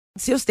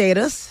What's your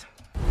status?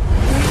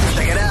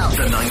 Check it out.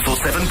 The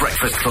 947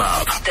 Breakfast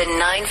Club. The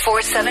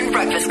 947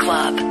 Breakfast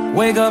Club.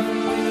 Wake up,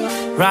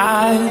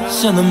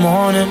 rise in the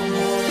morning.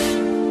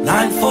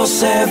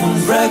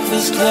 947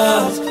 Breakfast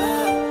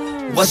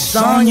Club. What's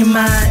on your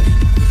mind?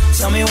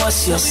 Tell me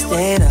what's your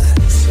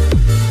status.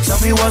 Tell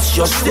me what's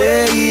your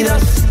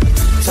status.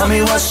 Tell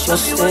me what's your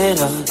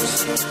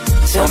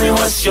status. Tell me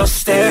what's your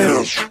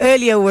status.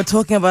 Earlier, we were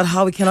talking about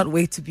how we cannot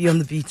wait to be on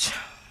the beach.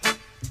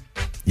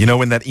 You know,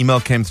 when that email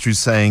came through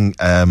saying,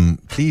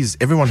 please,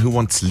 everyone who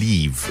wants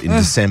leave in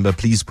December,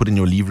 please put in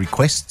your leave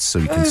requests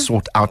so we can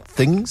sort out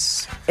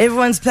things.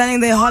 Everyone's planning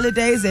their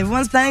holidays,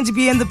 everyone's planning to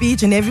be in the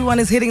beach, and everyone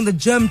is hitting the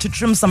gym to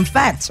trim some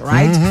fat,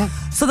 right?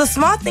 So the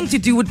smart thing to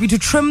do would be to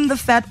trim the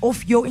fat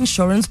off your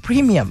insurance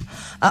premium.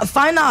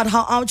 Find out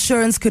how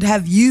OUTsurance could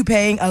have you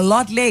paying a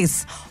lot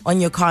less on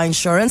your car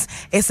insurance.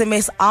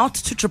 SMS out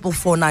to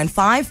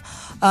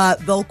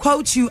 44495. They'll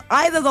quote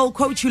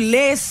you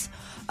less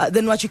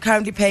than what you're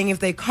currently paying. If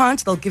they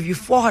can't, they'll give you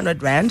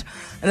 400 Rand,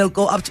 and it'll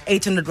go up to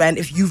 800 Rand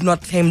if you've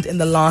not claimed in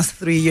the last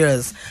 3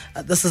 years.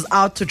 This is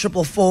out to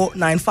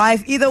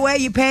 44495. Either way,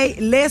 you pay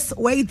less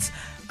weight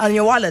on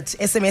your wallet.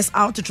 SMS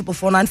out to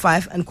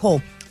 44495 and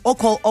call. Or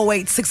call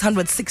 08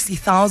 600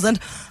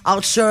 60,000.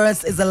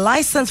 OUTsurance is a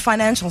licensed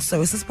financial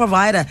services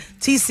provider.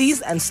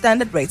 TCs and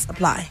standard rates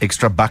apply.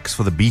 Extra bucks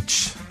for the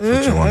beach.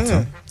 What you want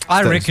to.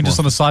 I reckon, just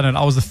on a side note,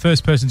 I was the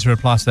first person to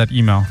reply to that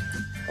email.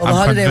 Oh, the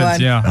holiday convinced,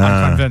 one. yeah,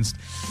 I'm convinced.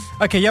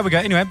 Okay, here we go.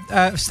 Anyway,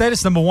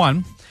 status number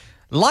 1.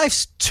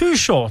 Life's too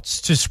short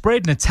to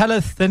spread Nutella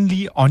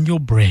thinly on your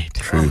bread.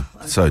 True.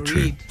 So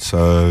true.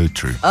 So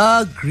true.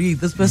 Agreed.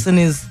 This person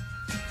is...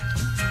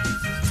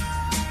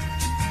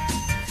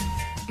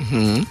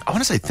 I want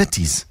to say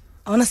 30s.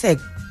 I want to say...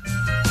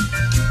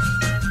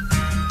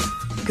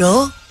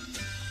 girl?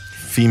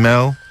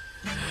 Female.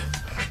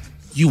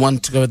 You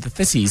want to go with the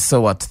 30s,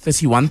 so what?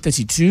 31,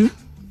 32?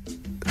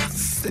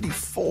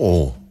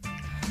 34.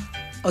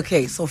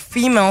 Okay, so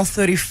female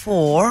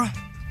 34.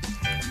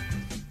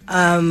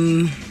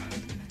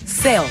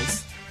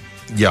 Sales.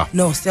 Yeah.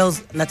 No, sales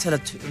Nutella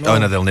too. Oh,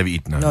 no, they'll never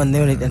eat. No, No, they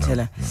don't eat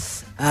Nutella.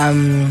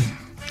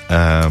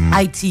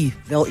 IT,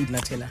 they'll eat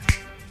Nutella.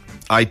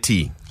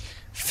 IT.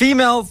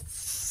 Female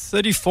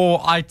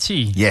 34 IT.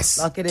 Yes.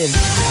 Lock it in.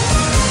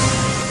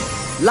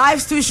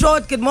 Life's too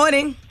short. Good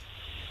morning.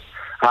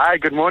 Hi,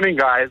 good morning,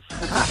 guys.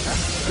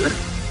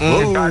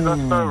 You guys are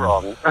so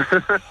wrong.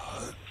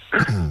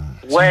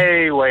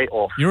 way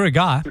off. You're a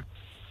guy.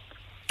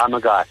 I'm a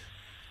guy.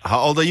 How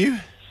old are you?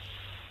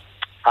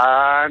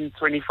 I'm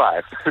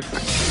 25.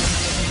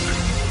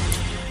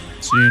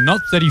 So you're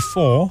not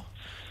 34.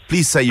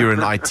 Please say you're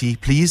in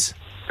IT, please.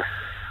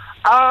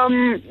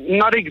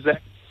 Not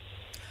exact.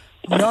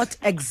 Not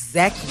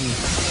exactly.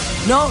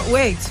 No,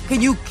 wait. Can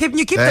you keep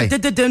Hey.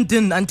 the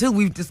dun until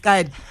we've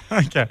decided?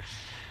 Okay.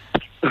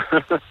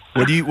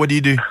 What do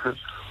you do?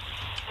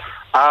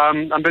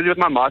 I'm busy with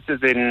my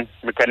master's in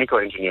mechanical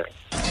engineering.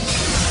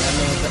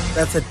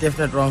 That's a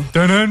definite wrong.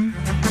 Dun-dun.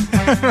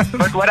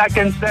 But what I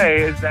can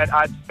say is that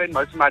I spend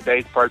most of my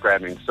days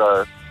programming,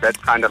 so that's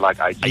kind of like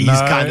IT. He's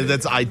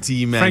that's IT,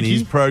 man. Frankie?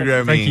 He's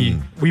programming. Frankie,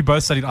 we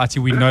both studied IT.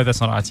 We know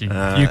that's not IT.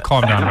 You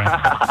calm down,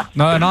 man.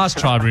 No, nice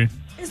try, bro.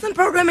 Isn't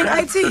programming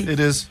IT? It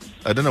is.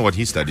 I don't know what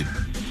he studied.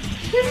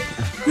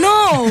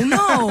 No.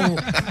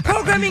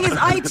 Programming is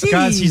IT.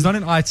 Guys, he's not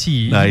in IT.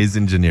 No, he's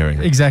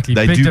engineering. Exactly.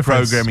 They Big do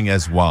difference. programming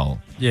as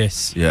well.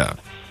 Yes. Yeah.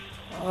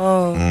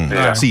 Oh.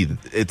 Yeah. See,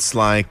 it's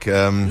like...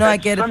 No, I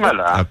get it.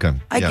 Similar. Okay.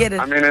 I get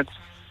it. I mean,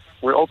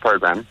 we all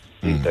program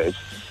these days.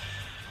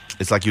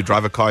 It's like you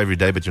drive a car every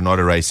day, but you're not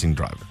a racing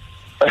driver.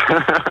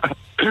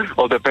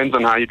 Well, depends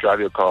on how you drive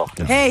your car.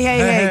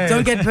 Hey.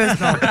 Don't get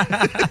personal.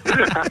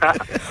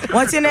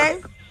 What's your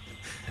name?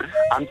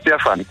 I'm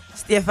Stefan.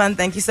 Stefan,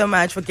 thank you so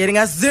much for getting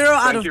us 0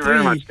 out Thank of 3. you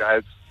very much,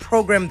 guys.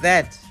 Program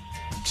that.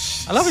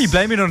 I love how you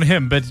blame it on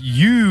him, but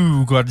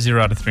you got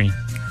 0 out of 3.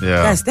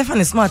 Yeah. Guys, Stefan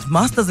is smart.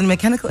 Masters in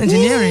mechanical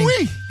engineering.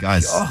 Woo-wee.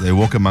 Guys, they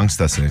walk amongst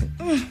us. Eh?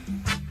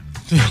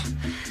 A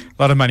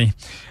lot of money.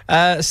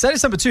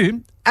 Status number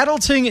 2.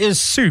 Adulting is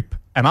soup,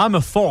 and I'm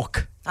a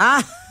fork.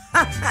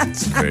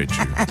 It's very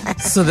true.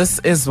 So this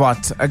is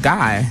what? A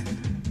guy?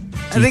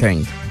 Do you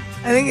think?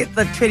 I think it's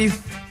a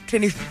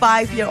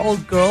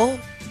 25-year-old girl.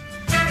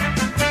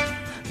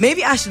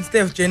 Maybe I should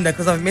stay with gender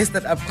because I've messed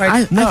that up quite.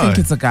 I think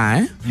it's a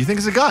guy. You think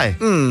it's a guy?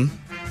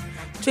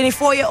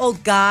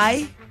 24-year-old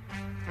guy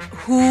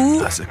who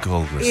That's a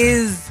girl.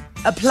 is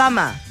a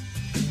plumber.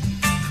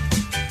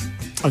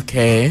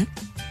 Okay.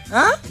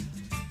 Huh?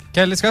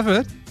 Okay, let's go for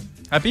it.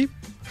 Happy?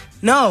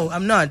 No,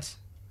 I'm not.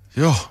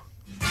 Yo.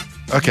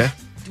 Okay.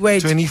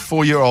 Wait.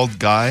 24-year-old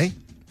guy,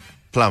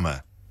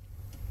 plumber.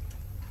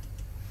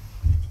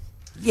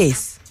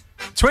 Yes.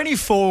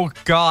 24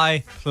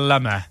 guy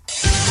plumber.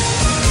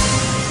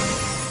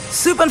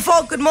 Soup and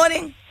Fork, good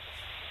morning.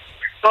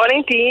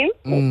 Morning, team.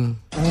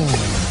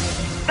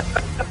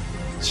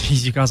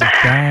 Jeez, you guys are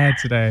bad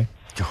today.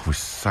 Oh, we're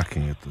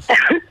sucking at this.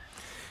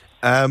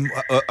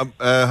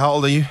 How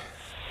old are you?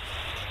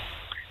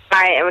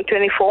 I am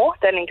 24,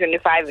 turning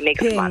 25 next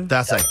King. month.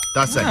 That's it.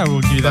 Yeah,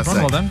 we'll give you that That's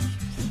one. Well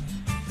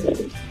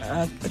it.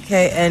 done.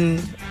 Okay,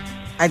 and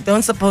I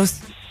don't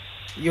suppose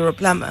you're a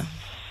plumber.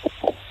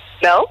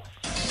 No?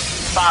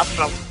 Far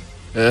from.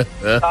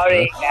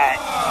 Sorry,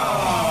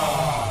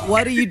 guys.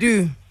 What do you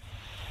do?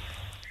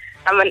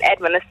 I'm an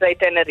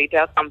administrator in a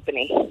retail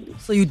company.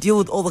 So you deal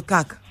with all the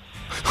cuck.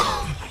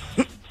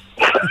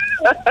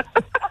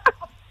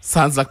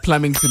 Sounds like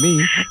plumbing to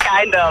me.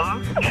 Kind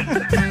of.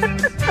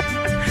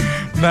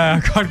 No,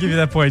 I can't give you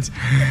that point.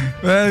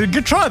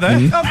 Good try,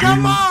 though. Oh,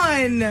 come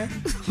on!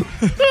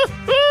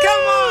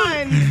 Come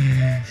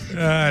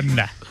on!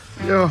 Nah.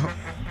 Yeah.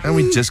 And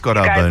we just got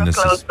our Guys are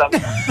bonuses. close up.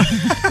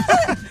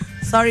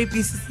 Sorry,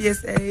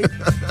 PCCSA.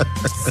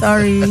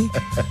 Sorry.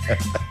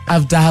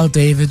 I've dialed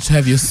David to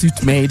have your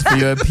suit made for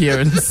your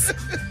appearance.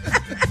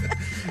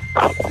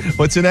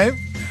 What's your name?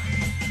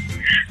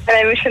 My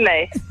name is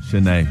Shanae.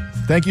 Shanae.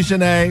 Thank you,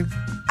 Shanae.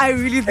 I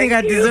really think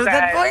I Thank you, deserve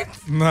that guys.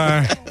 point.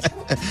 No.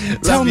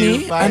 Tell Love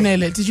me, you. Bye.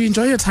 Anele, did you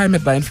enjoy your time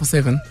at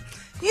 947?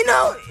 You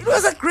know, it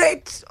was a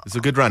great, It's a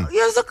good run. it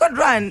was a good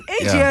run.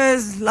 8 Yeah.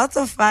 years, lots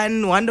of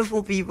fun,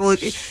 wonderful people.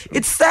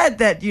 It's sad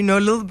that, a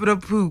little bit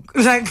of poop,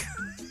 like,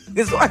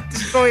 is what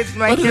destroys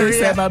my What did they say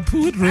career. about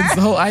poo? It ruins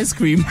the whole ice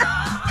cream.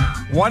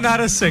 1 out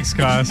of 6,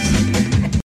 guys.